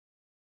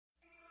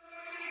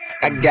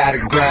I gotta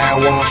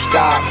grind, won't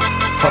stop,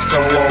 hustle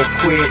won't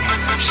quit,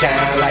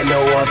 shine like no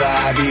other,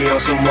 I be on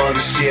some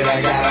other shit. I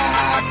got a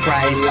high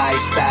price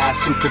lifestyle,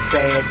 super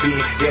bad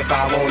bitch. If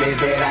I want it,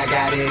 bet I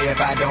got it.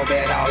 If I don't,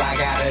 bet all I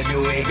gotta do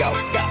is go.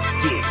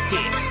 Get,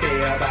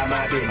 stay about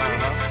my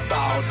business.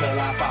 Ball till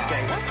I fall,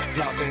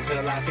 floss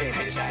until I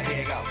finish.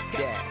 Here go.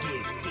 Get,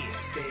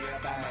 stay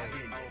about my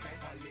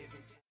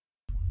business.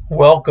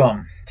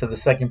 Welcome to the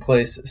Second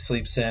Place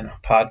Sleeps In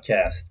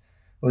podcast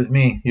with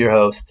me, your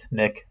host,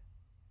 Nick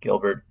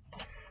Gilbert.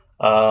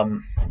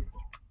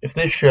 If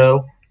this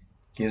show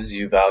gives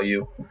you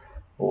value,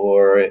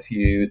 or if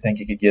you think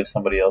you could give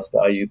somebody else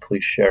value,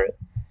 please share it.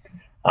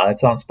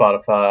 It's on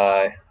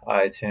Spotify,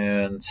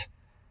 iTunes,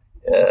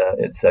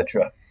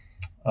 etc.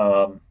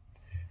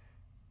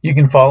 You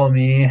can follow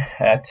me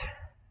at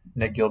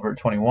Nick Gilbert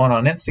 21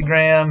 on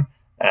Instagram,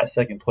 at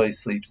Second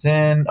Place Sleeps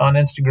In on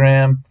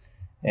Instagram,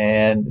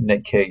 and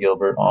Nick K.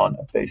 Gilbert on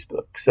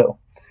Facebook. So,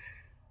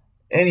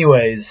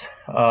 anyways,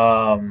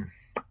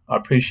 I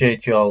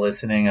appreciate you all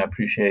listening. I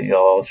appreciate you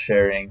all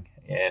sharing.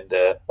 And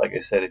like I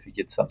said, if you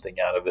get something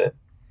out of it,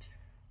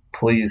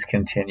 please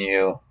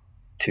continue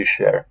to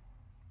share.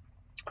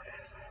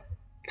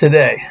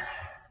 Today,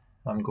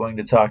 I'm going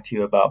to talk to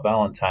you about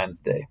Valentine's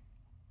Day.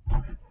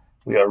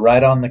 We are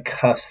right on the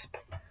cusp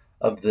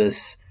of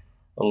this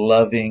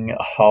loving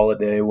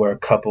holiday where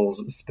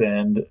couples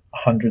spend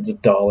hundreds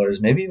of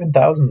dollars, maybe even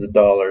thousands of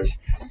dollars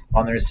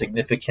on their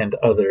significant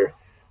other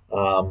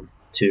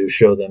to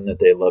show them that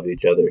they love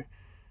each other.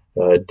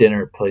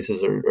 Dinner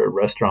places or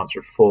restaurants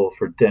are full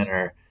for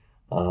dinner.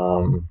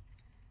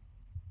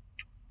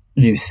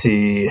 You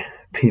see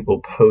people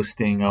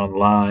posting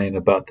online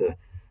about the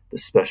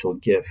special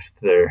gift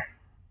their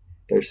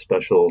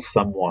special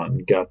someone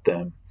got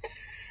them.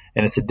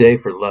 And it's a day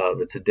for love.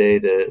 It's a day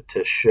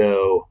to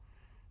show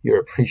your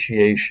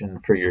appreciation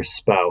for your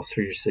spouse,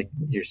 for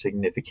your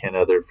significant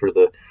other, for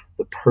the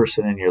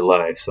person in your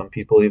life. Some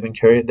people even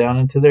carry it down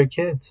into their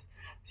kids.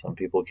 Some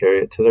people carry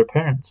it to their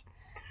parents.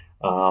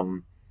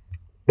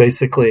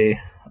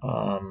 Basically,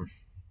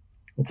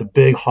 it's a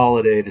big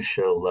holiday to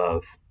show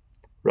love,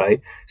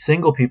 right?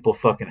 Single people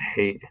fucking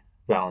hate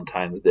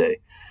Valentine's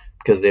Day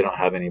because they don't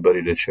have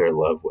anybody to share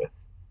love with,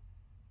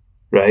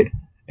 right?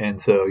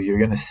 And so you're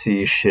going to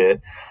see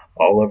shit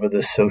all over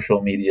the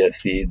social media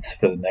feeds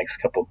for the next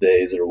couple of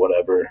days or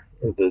whatever,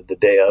 or the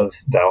day of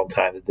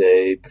Valentine's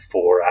Day,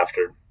 before,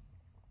 after,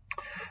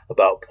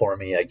 about poor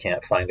me, I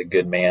can't find a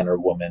good man or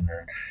woman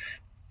or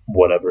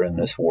whatever in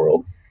this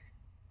world.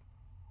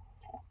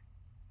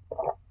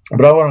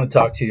 But I want to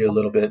talk to you a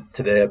little bit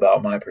today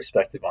about my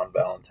perspective on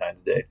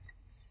Valentine's Day.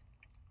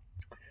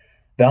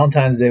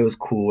 Valentine's Day was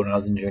cool when I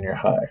was in junior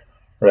high,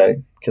 right?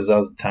 Because that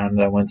was the time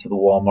that I went to the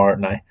Walmart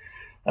and I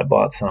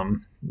bought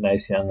some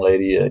nice young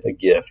lady a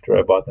gift, or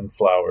I bought them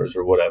flowers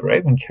or whatever. I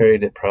even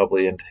carried it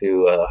probably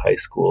into high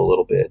school a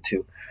little bit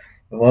too.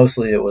 But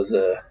mostly it was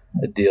a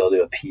deal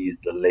to appease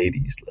the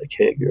ladies. Like,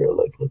 hey girl,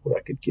 look what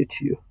I could get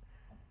you.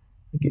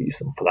 I'll get you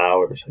some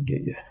flowers. I'll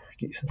get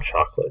you some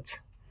chocolates.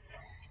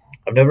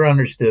 I've never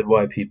understood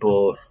why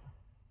people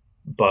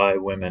buy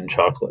women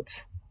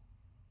chocolates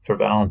for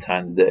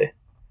Valentine's Day.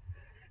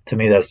 To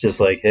me, that's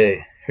just like,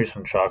 hey, here's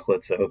some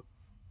chocolates.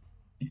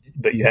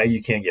 But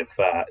you can't get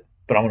fat.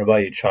 But I'm going to buy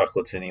you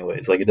chocolates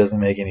anyways. Like, it doesn't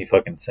make any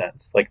fucking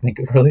sense. Like,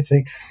 really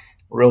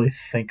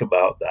think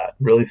about that.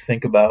 Really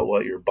think about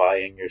what you're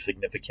buying your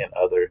significant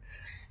other,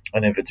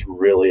 and if it's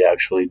really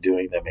actually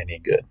doing them any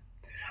good,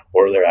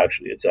 or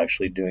it's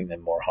actually doing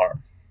them more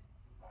harm,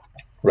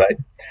 right?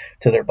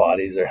 To their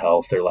bodies, their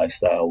health, their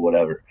lifestyle,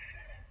 whatever.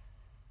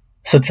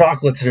 So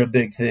chocolates are a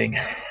big thing,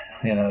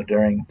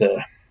 during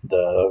the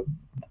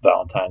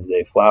Valentine's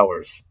Day.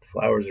 Flowers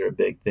are a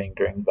big thing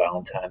during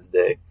Valentine's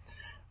Day.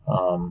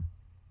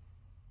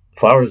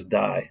 Flowers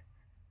die,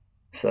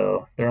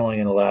 so they're only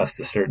going to last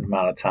a certain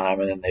amount of time,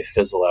 and then they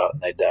fizzle out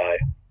and they die,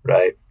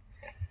 right?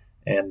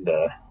 And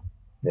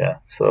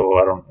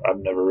so I've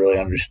never really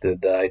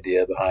understood the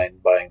idea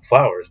behind buying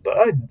flowers, but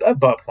I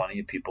bought plenty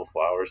of people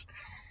flowers.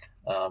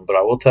 But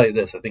I will tell you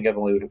this: I think I've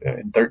only,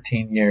 in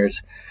 13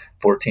 years,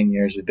 14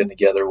 years we've been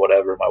together,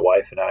 whatever, my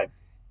wife and I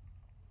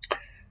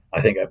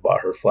think I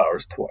bought her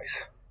flowers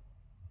twice.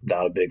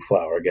 Not a big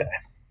flower guy.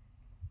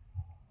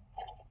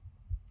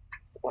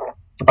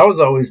 I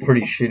was always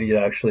pretty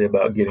shitty, actually,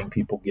 about getting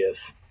people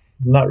gifts.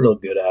 I'm not real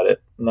good at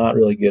it. I'm not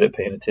really good at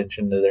paying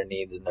attention to their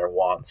needs and their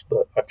wants,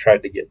 but I've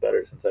tried to get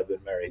better since I've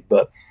been married.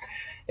 But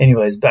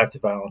anyways, back to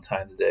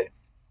Valentine's Day.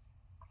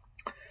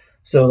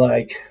 So,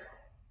 like,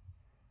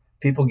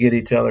 people get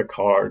each other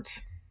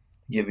cards,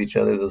 give each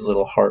other those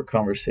little heart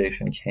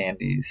conversation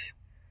candies.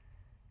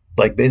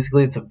 Like,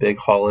 basically, it's a big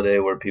holiday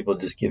where people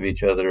just give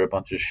each other a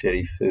bunch of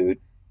shitty food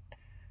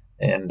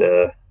and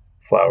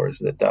flowers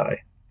that die.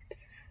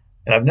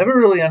 And I've never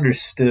really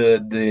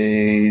understood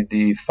the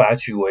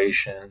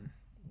infatuation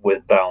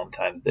with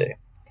Valentine's Day,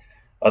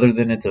 other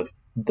than it's a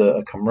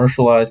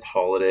commercialized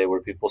holiday where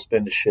people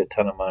spend a shit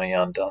ton of money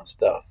on dumb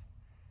stuff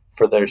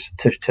for their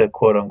to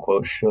quote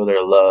unquote show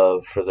their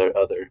love for their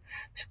other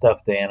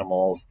stuffed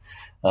animals,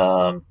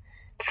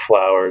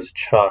 flowers,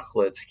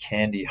 chocolates,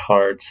 candy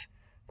hearts,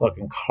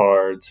 fucking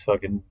cards,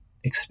 fucking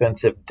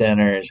expensive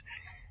dinners,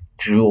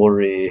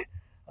 jewelry,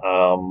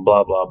 blah,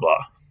 blah,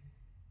 blah.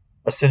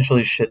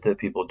 Essentially shit that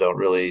people don't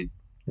really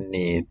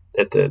need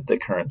at the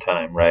current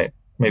time, right?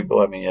 Maybe,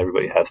 well, I mean,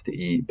 everybody has to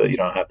eat, but you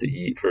don't have to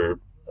eat for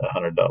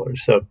 $100.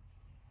 So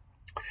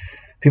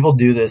people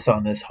do this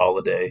on this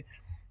holiday,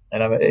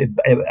 and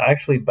it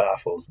actually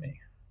baffles me.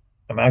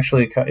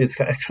 It's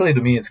actually,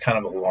 to me, it's kind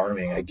of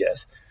alarming, I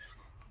guess,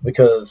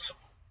 because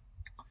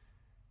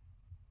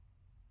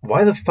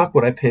why the fuck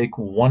would I pick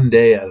one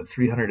day out of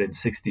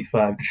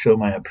 365 to show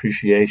my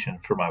appreciation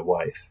for my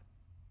wife?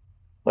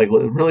 Like,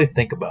 really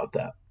think about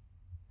that.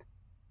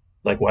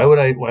 Like, why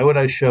would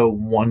I show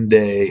one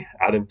day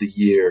out of the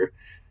year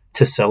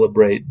to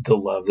celebrate the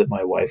love that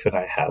my wife and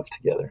I have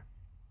together?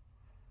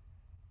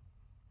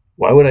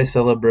 Why would I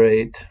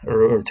celebrate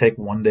or take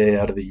one day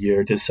out of the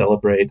year to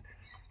celebrate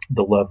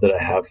the love that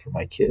I have for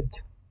my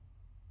kids,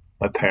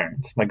 my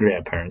parents, my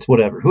grandparents,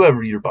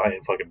 whoever you're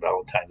buying fucking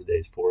Valentine's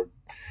Days for?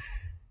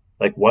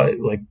 Like, what?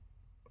 Like,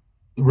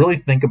 really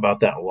think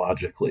about that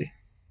logically.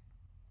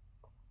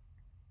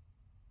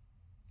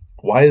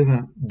 Why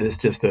isn't this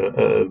just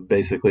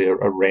basically a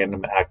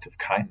random act of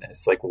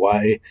kindness? Like,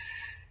 why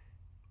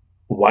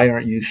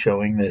aren't you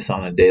showing this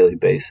on a daily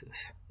basis?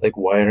 Like,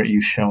 why aren't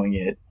you showing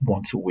it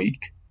once a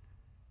week?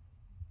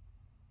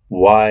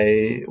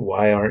 Why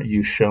aren't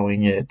you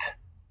showing it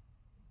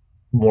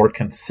more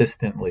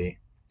consistently?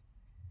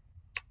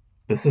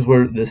 This is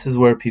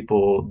where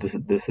people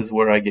this is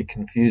where I get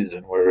confused,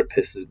 and where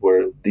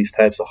these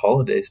types of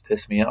holidays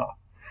piss me off.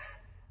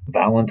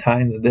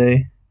 Valentine's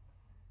Day,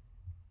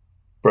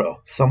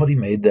 bro, somebody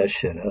made that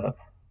shit up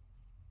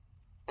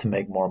to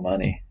make more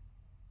money.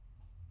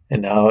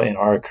 And now in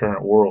our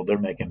current world, they're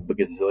making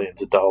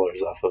gazillions of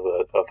dollars off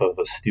of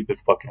a stupid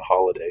fucking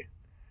holiday.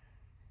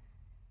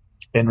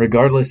 And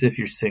regardless if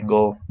you're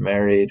single,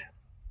 married,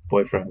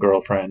 boyfriend,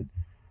 girlfriend,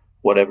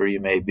 whatever you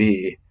may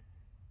be,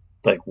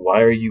 like, why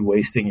are you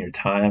wasting your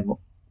time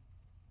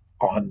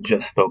on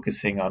just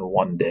focusing on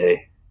one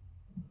day?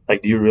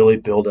 Like, do you really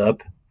build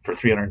up for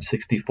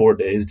 364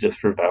 days just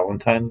for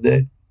Valentine's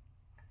Day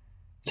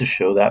to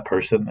show that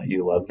person that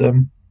you love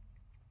them?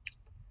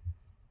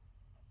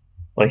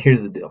 Like,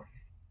 here's the deal.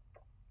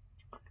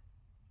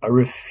 I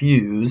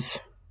refuse.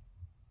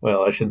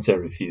 Well, I shouldn't say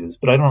refuse,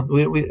 but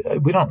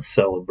we don't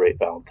celebrate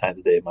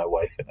Valentine's Day, my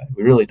wife and I.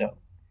 We really don't.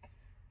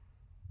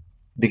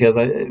 Because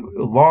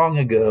long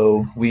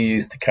ago we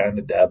used to kind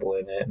of dabble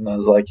in it, and I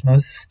was like,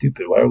 this is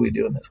stupid. Why are we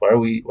doing this? Why are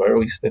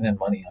we spending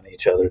money on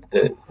each other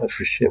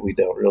for shit we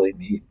don't really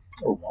need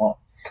or want?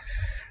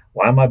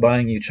 Why am I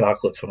buying you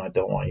chocolates when I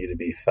don't want you to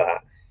be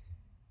fat?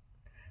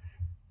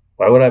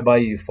 Why would I buy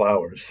you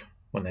flowers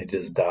when they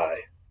just die?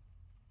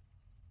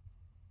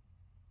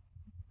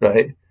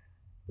 Right?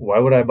 Why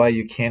would I buy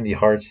you candy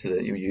hearts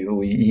that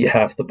we eat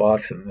half the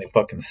box and they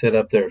fucking sit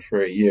up there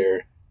for a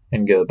year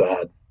and go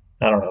bad?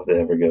 I don't know if they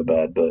ever go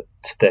bad, but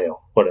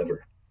stale,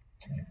 whatever.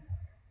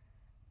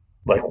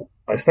 Like,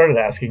 I started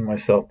asking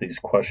myself these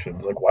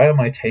questions. Like, why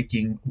am I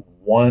taking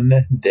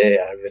one day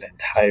out of an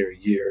entire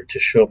year to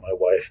show my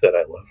wife that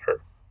I love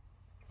her?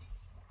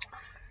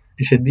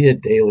 It should be a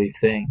daily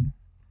thing.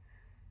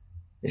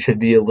 It should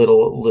be a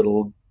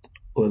little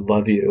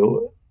love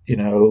you,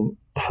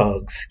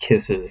 hugs,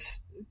 kisses,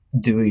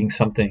 doing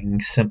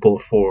something simple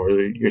for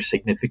your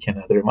significant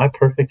other. Am I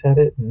perfect at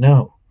it?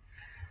 No.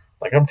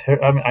 Like,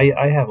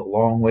 I have a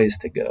long ways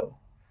to go,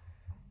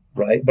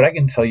 right? But I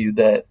can tell you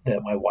that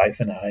my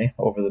wife and I,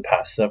 over the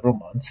past several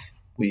months,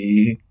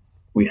 we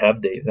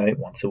have date night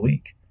once a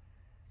week.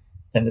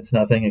 And it's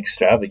nothing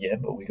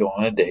extravagant, but we go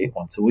on a date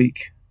once a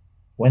week.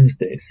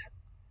 Wednesdays.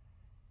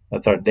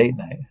 That's our date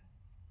night,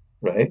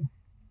 right?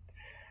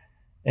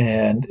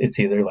 And it's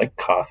either like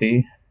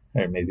coffee,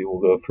 or maybe we'll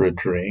go for a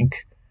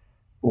drink,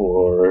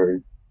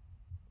 or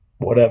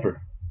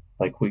whatever.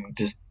 Like, we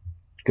just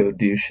go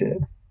do shit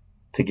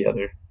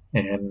together.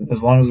 And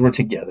as long as we're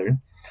together,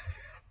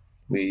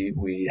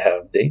 we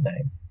have date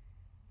night,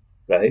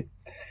 right?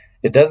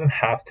 It doesn't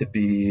have to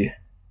be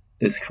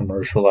this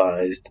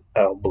commercialized,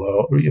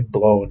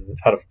 blown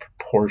out of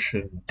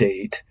proportion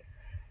date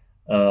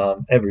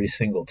every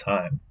single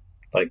time.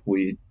 Like,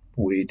 we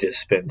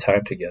just spend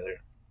time together.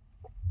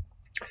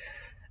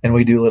 And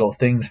we do little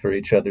things for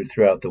each other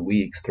throughout the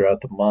weeks,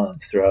 throughout the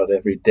months, throughout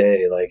every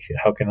day. Like,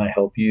 how can I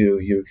help you?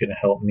 You can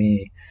help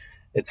me,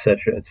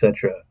 etc.,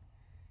 etc.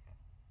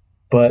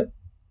 But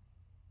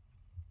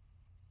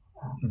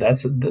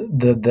that's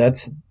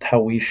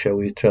how we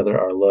show each other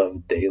our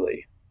love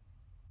daily,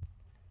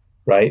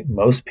 right?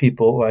 Most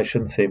people, I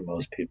shouldn't say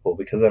most people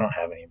because I don't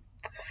have any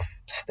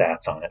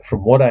stats on it.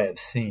 From what I have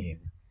seen,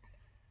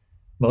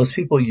 most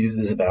people use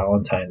this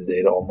Valentine's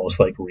Day to almost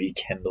like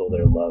rekindle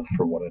their love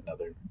for one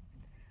another.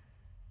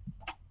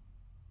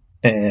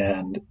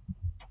 And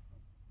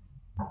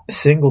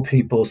single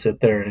people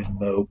sit there and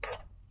mope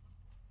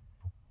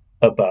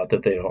about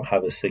that they don't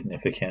have a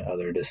significant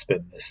other to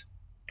spend this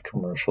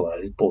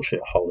commercialized bullshit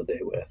holiday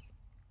with.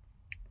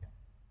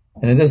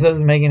 And it just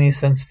doesn't make any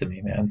sense to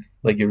me, man.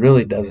 Like, it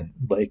really doesn't.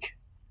 Like,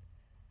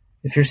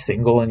 if you're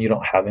single and you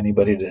don't have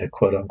anybody to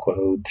quote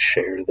unquote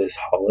share this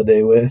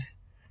holiday with,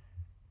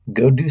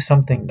 go do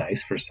something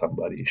nice for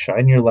somebody.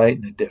 Shine your light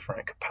in a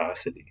different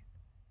capacity.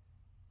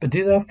 But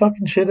do that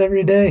fucking shit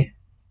every day.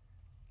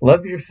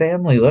 Love your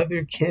family. Love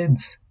your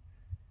kids.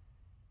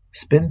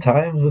 Spend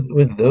time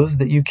with those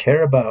that you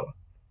care about.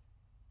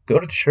 Go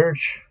to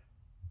church.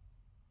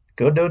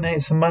 Go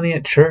donate some money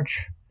at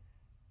church.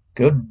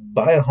 Go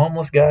buy a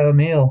homeless guy a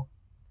meal.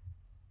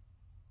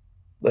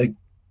 Like,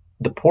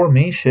 the poor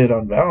me shit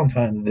on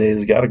Valentine's Day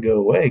has got to go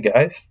away,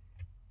 guys.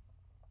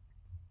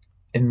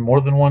 In more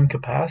than one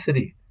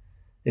capacity.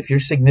 If your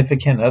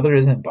significant other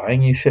isn't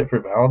buying you shit for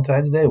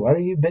Valentine's Day, why are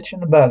you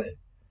bitching about it?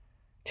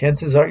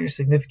 Chances are your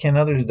significant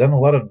other's done a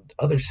lot of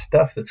other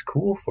stuff that's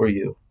cool for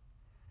you.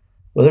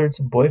 Whether it's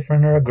a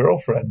boyfriend or a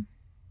girlfriend.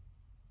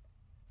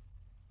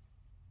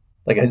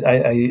 Like, I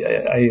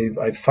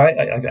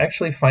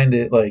actually find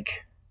it,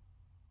 like,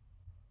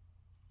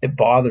 it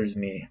bothers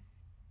me,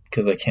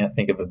 because I can't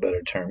think of a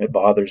better term. It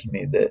bothers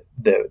me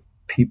that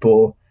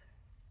people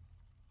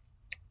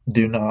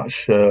do not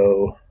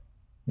show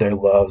their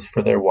loves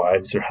for their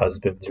wives or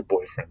husbands or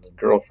boyfriends and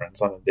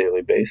girlfriends on a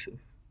daily basis,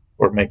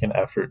 or make an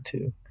effort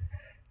to.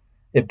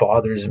 It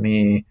bothers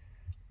me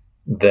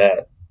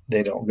that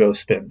they don't go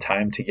spend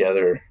time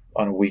together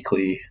on a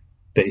weekly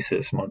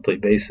basis, monthly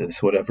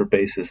basis, whatever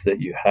basis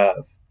that you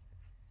have.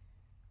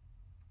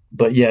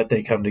 But yet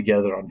they come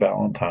together on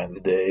Valentine's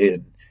Day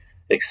and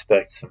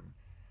expect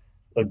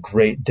a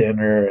great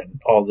dinner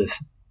and all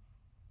this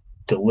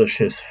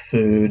delicious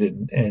food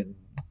and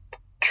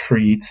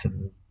treats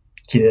and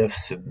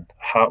gifts and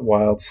hot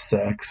wild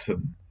sex.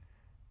 And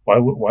why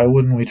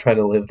wouldn't we try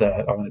to live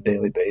that on a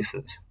daily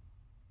basis?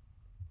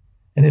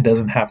 And it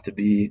doesn't have to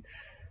be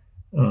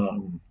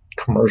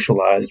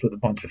commercialized with a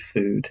bunch of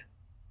food,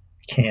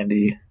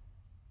 candy,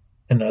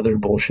 and other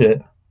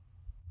bullshit.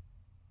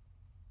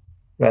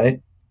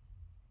 Right?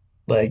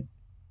 Like,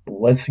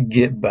 let's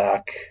get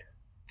back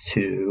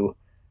to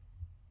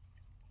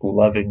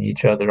loving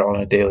each other on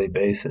a daily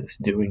basis,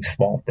 doing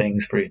small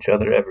things for each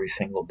other every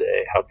single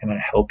day. How can I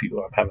help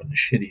you? I'm having a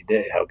shitty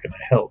day. How can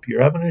I help?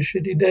 You're having a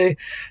shitty day.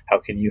 How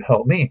can you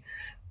help me?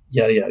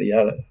 Yada, yada,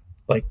 yada.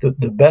 Like,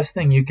 the best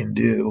thing you can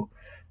do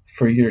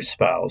for your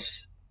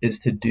spouse is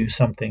to do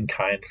something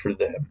kind for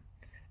them.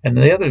 And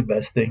the other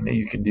best thing that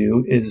you can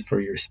do is for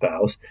your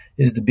spouse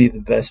is to be the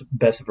best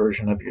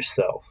version of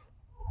yourself.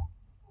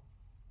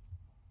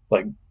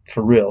 Like,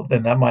 for real.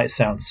 And that might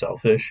sound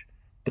selfish,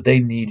 but they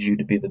need you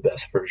to be the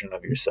best version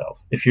of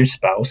yourself. If your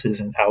spouse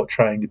isn't out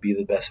trying to be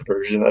the best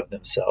version of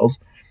themselves,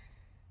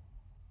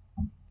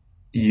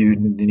 you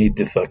need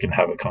to fucking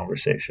have a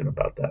conversation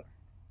about that.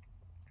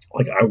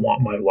 Like, I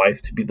want my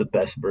wife to be the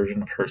best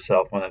version of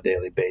herself on a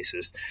daily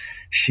basis.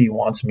 She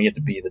wants me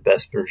to be the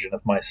best version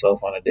of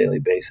myself on a daily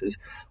basis.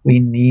 We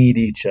need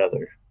each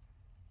other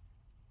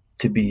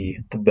to be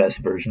the best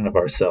version of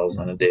ourselves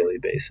on a daily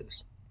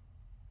basis.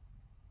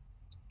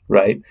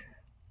 Right?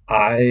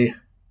 I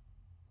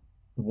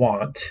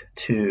want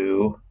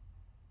to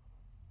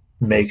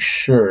make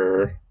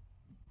sure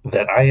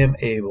that I am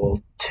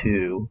able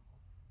to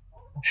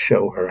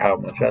show her how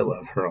much I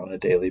love her on a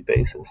daily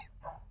basis.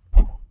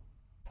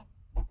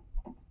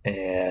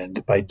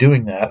 And by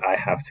doing that, I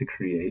have to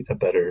create a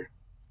better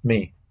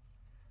me.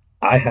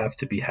 I have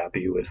to be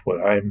happy with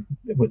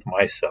with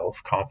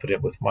myself,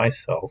 confident with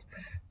myself,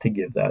 to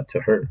give that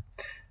to her,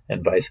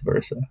 and vice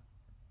versa.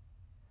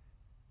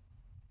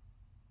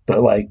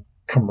 But, like,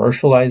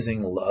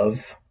 commercializing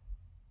love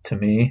to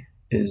me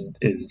is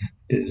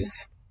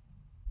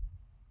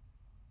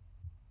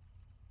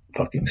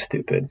fucking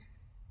stupid.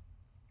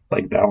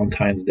 Like,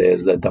 Valentine's Day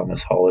is the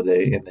dumbest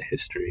holiday in the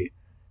history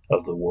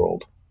of the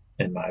world,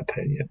 in my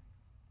opinion.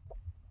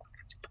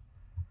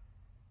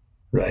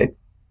 Right?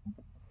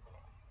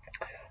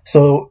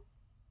 So,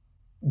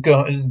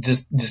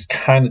 just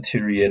kind of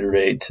to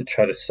reiterate, to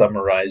try to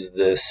summarize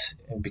this,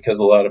 and because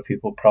a lot of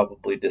people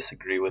probably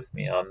disagree with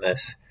me on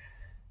this,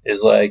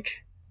 is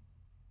like,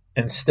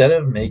 instead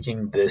of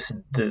making this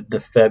the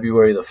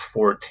February the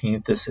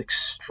 14th this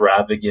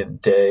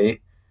extravagant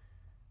day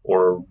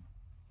or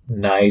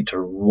night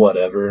or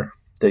whatever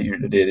that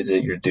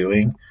you're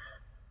doing,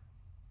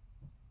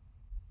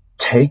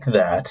 take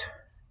that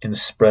and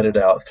spread it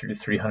out through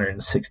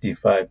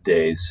 365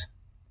 days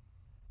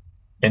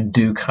and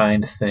do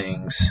kind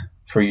things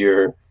for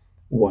your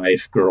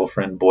wife,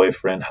 girlfriend,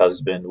 boyfriend,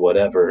 husband,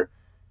 whatever,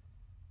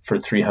 for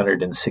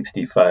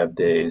 365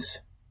 days,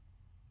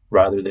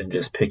 rather than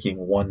just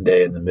picking one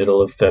day in the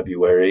middle of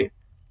February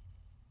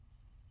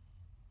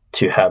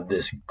to have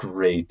this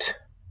great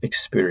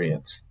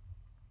experience.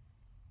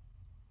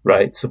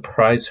 Right?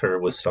 Surprise her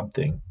with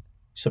something.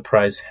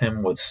 Surprise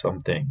him with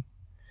something.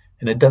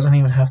 And it doesn't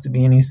even have to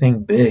be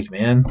anything big,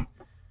 man.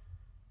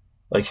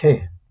 Like,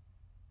 hey,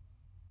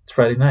 it's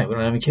Friday night. We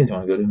don't have any kids. You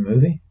want to go to a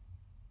movie?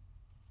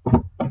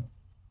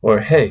 Or,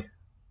 hey,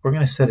 we're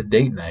going to set a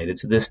date night.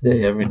 It's this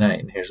day every night,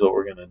 and here's what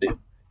we're going to do.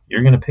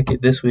 You're going to pick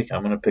it this week.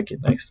 I'm going to pick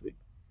it next week.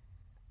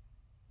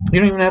 You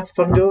don't even have to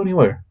fucking go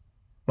anywhere.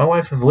 My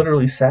wife has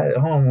literally sat at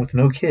home with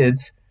no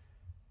kids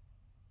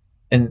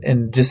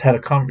and just had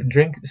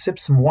sipped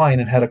some wine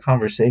and had a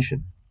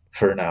conversation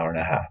for an hour and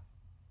a half.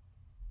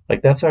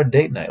 Like, that's our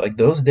date night. Like,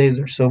 those days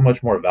are so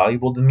much more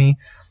valuable to me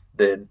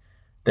than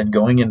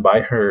going and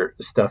buy her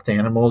stuffed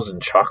animals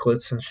and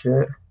chocolates and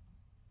shit.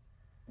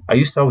 I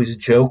used to always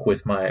joke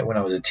with when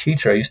I was a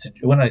teacher, I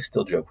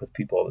still joke with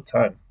people all the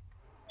time,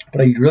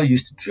 but I really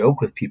used to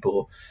joke with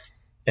people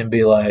and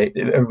be like,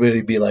 everybody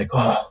would be like,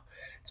 oh,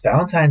 it's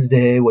Valentine's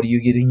Day. What are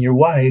you getting your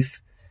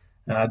wife?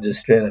 And I'd just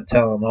straight up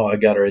tell them, oh, I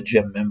got her a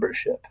gym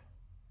membership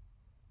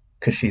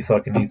because she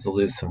fucking needs to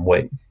lose some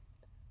weight.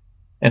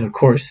 And of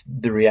course,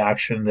 the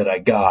reaction that I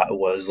got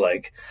was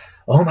like,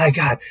 oh my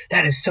God,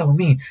 that is so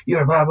mean.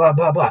 You're blah, blah,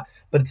 blah, blah.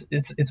 But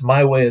it's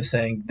my way of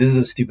saying this is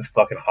a stupid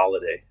fucking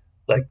holiday.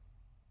 Like,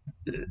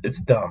 it's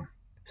dumb.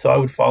 So I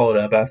would follow it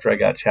up after I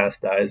got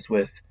chastised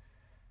with,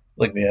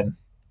 like, man,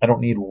 I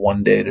don't need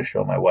one day to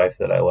show my wife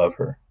that I love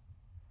her.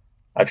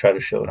 I try to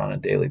show it on a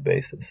daily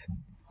basis.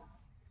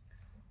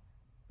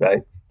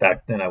 Right?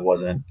 Back then I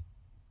wasn't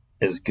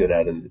as good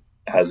at it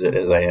as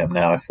I am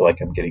now. I feel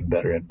like I'm getting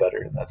better and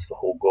better, and that's the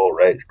whole goal,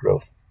 right? Is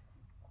growth.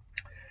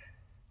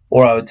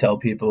 Or I would tell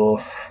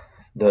people,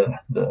 the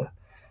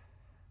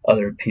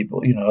other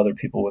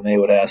people when they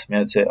would ask me,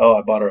 I'd say, oh,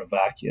 I bought her a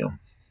vacuum.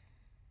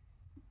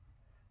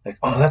 Like,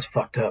 oh, that's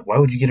fucked up. Why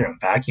would you get her a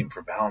vacuum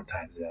for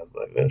Valentine's Day? I was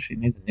like, well, she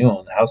needs a new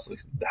one. The house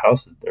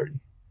is dirty.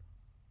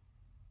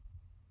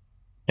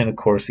 And of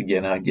course,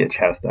 again, I get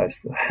chastised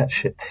for that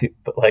shit too.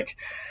 But like,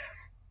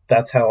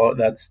 that's how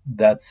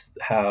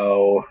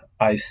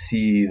I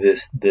see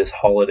this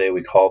holiday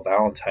we call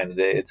Valentine's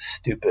Day. It's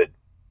stupid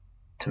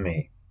to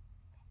me.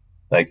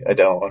 Like, I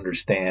don't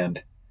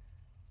understand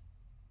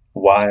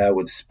why I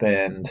would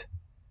spend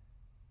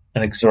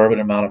an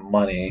exorbitant amount of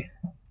money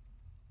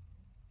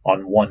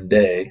on one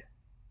day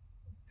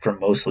for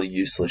mostly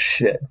useless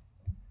shit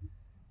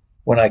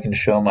when I can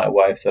show my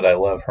wife that I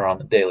love her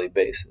on a daily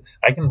basis.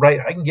 I can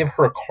give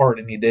her a card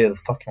any day of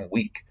the fucking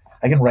week.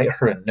 I can write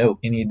her a note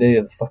any day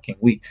of the fucking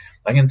week.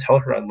 I can tell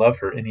her I love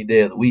her any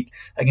day of the week.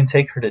 I can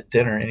take her to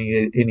dinner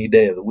any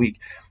day of the week.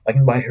 I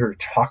can buy her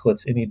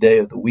chocolates any day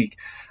of the week.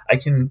 I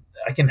can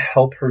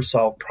help her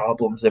solve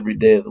problems every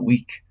day of the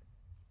week.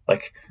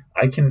 Like,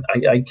 I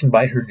can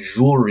buy her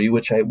jewelry,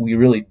 which we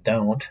really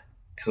don't,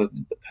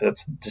 because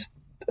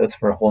that's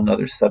for a whole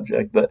nother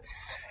subject, but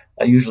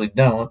I usually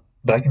don't.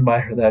 But I can buy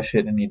her that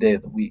shit any day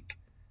of the week.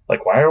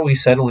 Like, why are we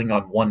settling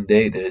on one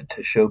day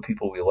to show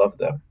people we love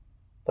them?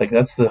 Like,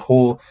 that's the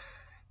whole,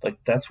 like,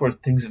 that's where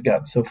things have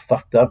gotten so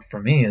fucked up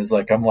for me, is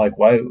like, I'm like,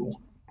 why,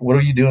 what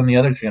are you doing the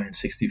other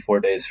 364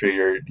 days for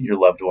your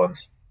loved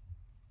ones?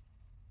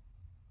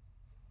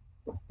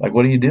 Like,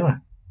 what are you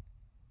doing?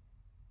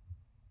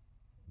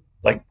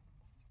 Like,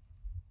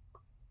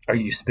 are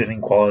you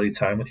spending quality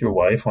time with your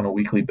wife on a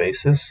weekly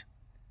basis?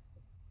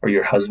 Or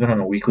your husband on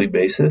a weekly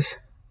basis?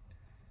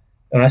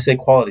 And when I say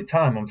quality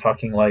time, I'm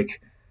talking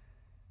like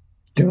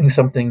doing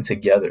something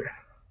together,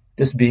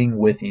 just being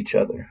with each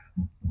other,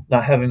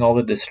 not having all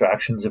the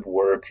distractions of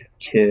work,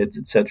 kids,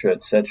 etc.,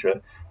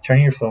 etc. Turn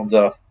your phones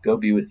off, go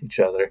be with each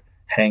other,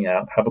 hang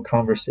out, have a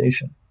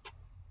conversation.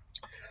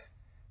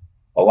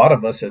 A lot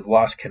of us have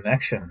lost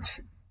connections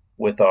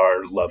with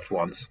our loved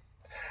ones.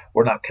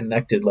 We're not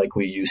connected like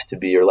we used to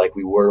be, or like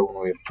we were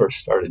when we first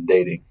started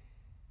dating,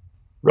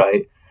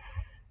 right?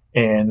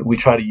 And we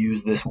try to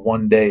use this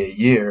one day a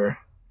year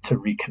to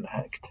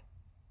reconnect,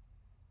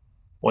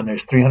 when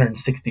there's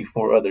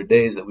 364 other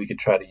days that we could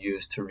try to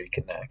use to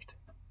reconnect.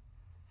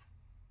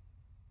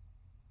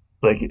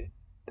 Like,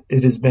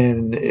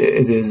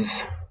 it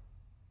is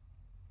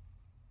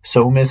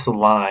so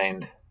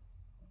misaligned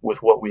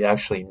with what we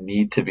actually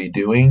need to be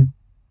doing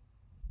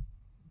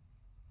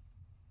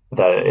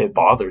that it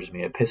bothers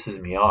me. It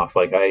pisses me off.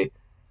 Like,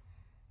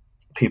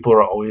 people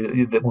are always,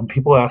 when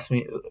people ask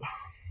me,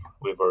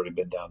 we've already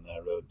been down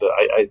that road, but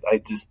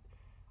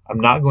I'm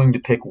not going to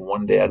pick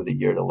one day out of the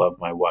year to love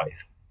my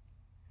wife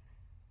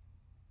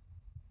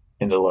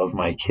and to love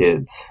my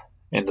kids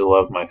and to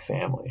love my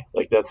family.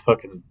 Like,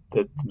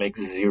 that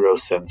makes zero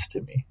sense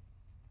to me.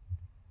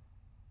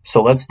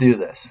 So let's do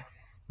this.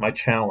 My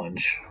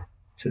challenge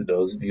to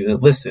those of you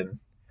that listen,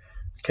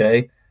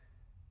 okay?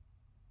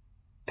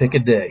 Pick a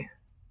day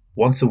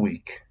once a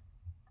week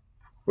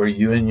where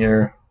you and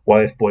your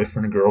wife,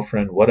 boyfriend,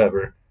 girlfriend,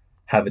 whatever,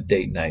 have a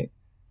date night.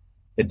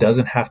 It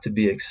doesn't have to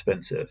be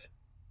expensive.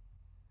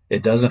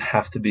 It doesn't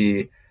have to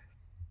be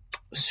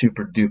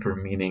super duper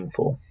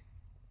meaningful.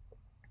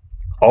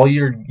 All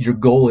your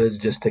goal is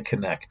just to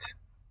connect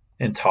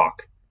and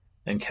talk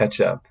and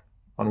catch up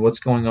on what's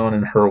going on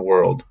in her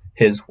world,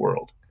 his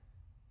world.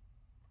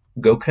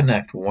 Go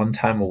connect one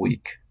time a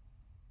week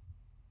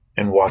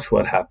and watch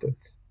what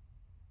happens.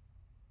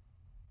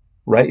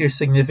 Write your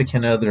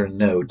significant other a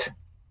note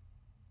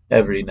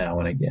every now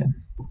and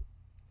again.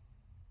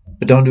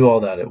 But don't do all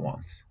that at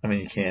once. I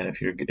mean, you can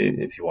if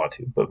you want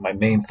to. But my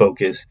main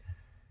focus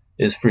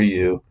is for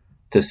you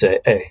to say,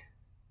 hey,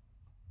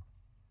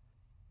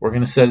 we're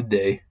going to set a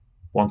day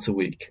once a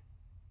week.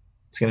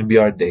 It's going to be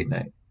our date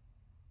night.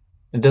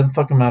 It doesn't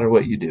fucking matter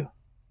what you do.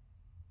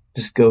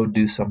 Just go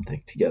do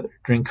something together.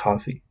 Drink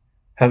coffee.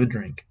 Have a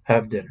drink.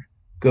 Have dinner.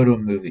 Go to a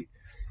movie.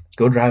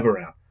 Go drive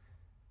around.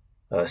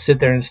 Sit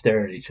there and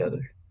stare at each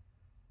other.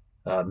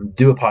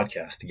 Do a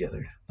podcast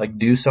together. Like,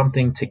 do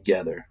something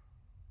together.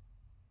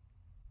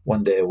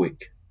 One day a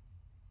week.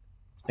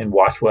 And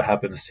watch what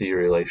happens to your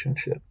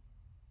relationship.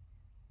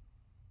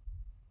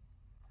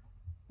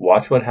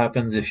 Watch what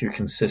happens if you're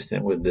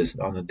consistent with this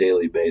on a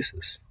daily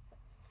basis.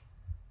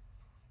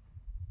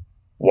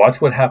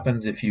 Watch what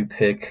happens if you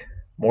pick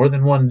more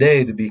than one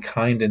day to be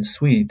kind and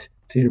sweet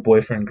to your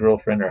boyfriend,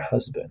 girlfriend, or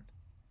husband.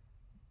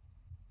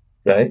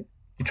 Right?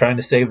 You're trying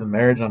to save the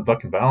marriage on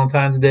fucking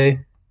Valentine's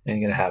Day?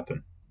 Ain't gonna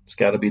happen. It's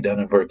got to be done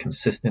over a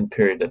consistent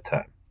period of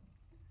time.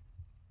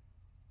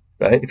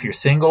 Right? If you're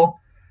single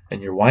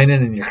and you're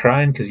whining and you're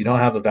crying because you don't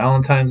have a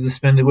Valentine's to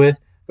spend it with,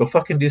 go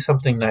fucking do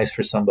something nice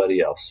for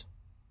somebody else.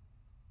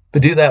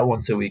 But do that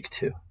once a week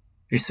too.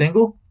 If you're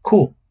single,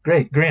 cool,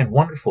 great, grand,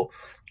 wonderful.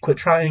 Quit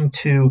trying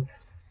to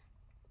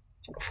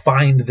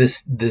find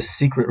this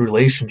secret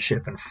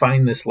relationship and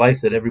find this life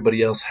that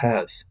everybody else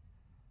has.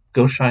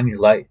 Go shine your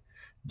light.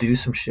 Do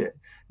some shit.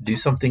 Do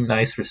something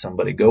nice for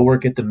somebody. Go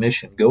work at the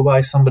mission. Go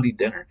buy somebody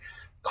dinner.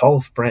 Call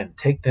a friend.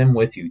 Take them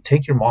with you.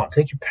 Take your mom.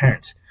 Take your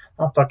parents.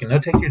 I don't fucking know.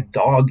 Take your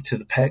dog to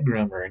the pet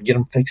groomer and get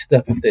them fixed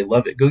up if they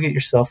love it. Go get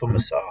yourself a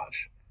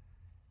massage.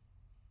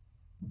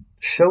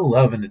 Show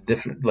love in a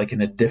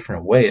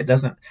different way. It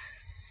doesn't.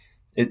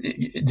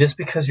 It just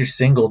because you're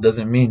single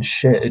doesn't mean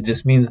shit. It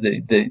just means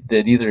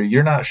that either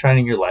you're not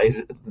shining your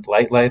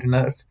light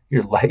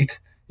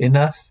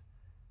enough,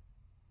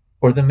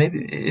 or then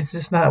maybe it's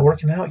just not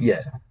working out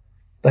yet.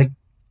 Like,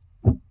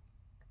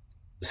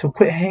 so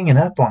quit hanging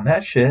up on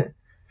that shit.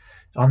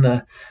 On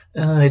the,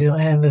 I don't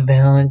have a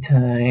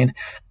Valentine.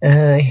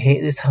 I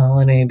hate this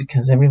holiday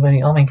because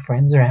all my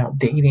friends are out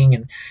dating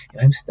and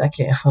I'm stuck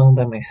at home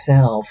by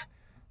myself.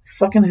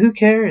 Fucking who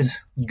cares?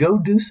 Go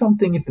do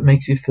something if it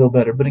makes you feel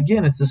better. But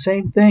again, it's the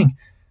same thing.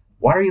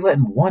 Why are you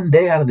letting one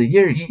day out of the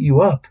year eat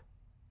you up?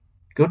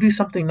 Go do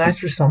something nice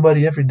for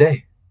somebody every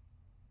day.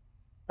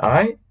 All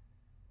right?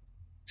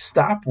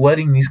 Stop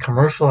letting these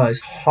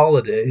commercialized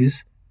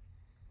holidays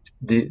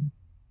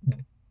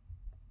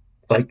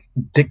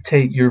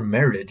dictate your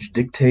marriage,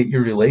 dictate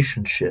your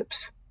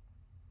relationships.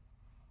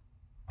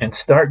 And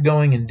start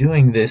going and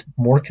doing this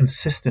more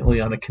consistently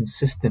on a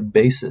consistent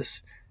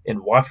basis.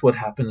 And watch what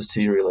happens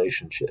to your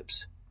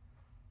relationships.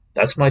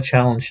 That's my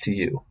challenge to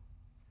you.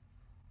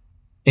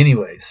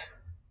 Anyways,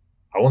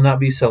 I will not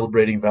be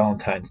celebrating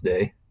Valentine's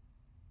Day.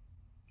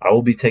 I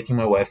will be taking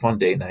my wife on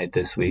date night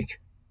this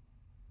week,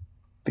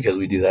 because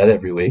we do that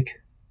every week.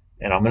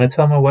 And I'm going to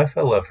tell my wife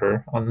I love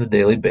her on a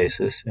daily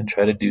basis and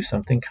try to do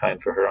something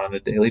kind for her on a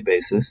daily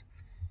basis.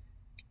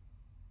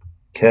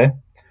 Okay?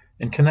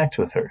 And connect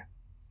with her.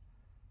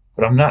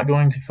 But I'm not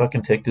going to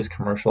fucking take this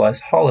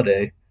commercialized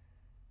holiday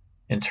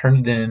and turn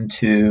it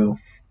into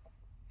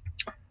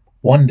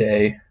one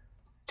day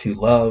to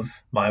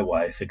love my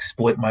wife,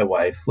 exploit my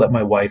wife, let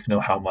my wife know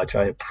how much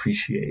I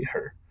appreciate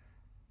her.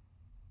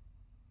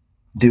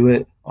 Do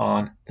it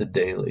on the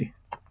daily.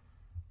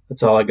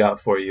 That's all I got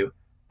for you.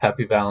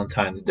 Happy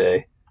Valentine's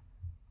Day.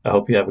 I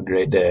hope you have a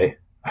great day.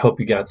 I hope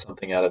you got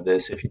something out of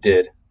this. If you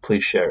did,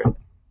 please share it.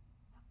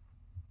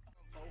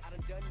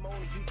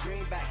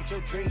 Your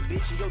dream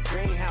bitch in your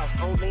dream house.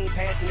 On lean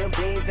passing them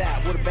beans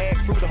out. With a bag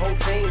crew, the whole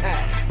team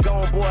high.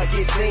 Gone boy,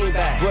 get seen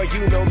by. Bro,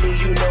 you know me,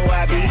 you know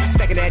I be.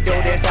 Stacking that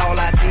dough, that's all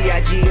I see.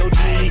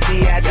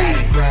 I-G-O-G-E-T-I-D.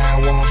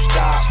 Grind won't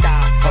stop.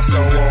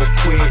 Hustle won't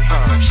quit.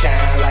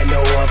 Shine like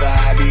no other.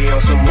 I be on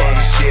some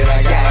other shit.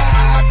 I got a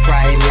high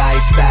price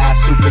lifestyle.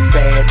 Super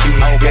bad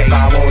bitch. If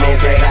I want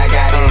it, bet I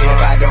got it. If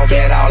I don't,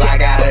 bet all I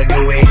gotta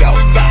do it.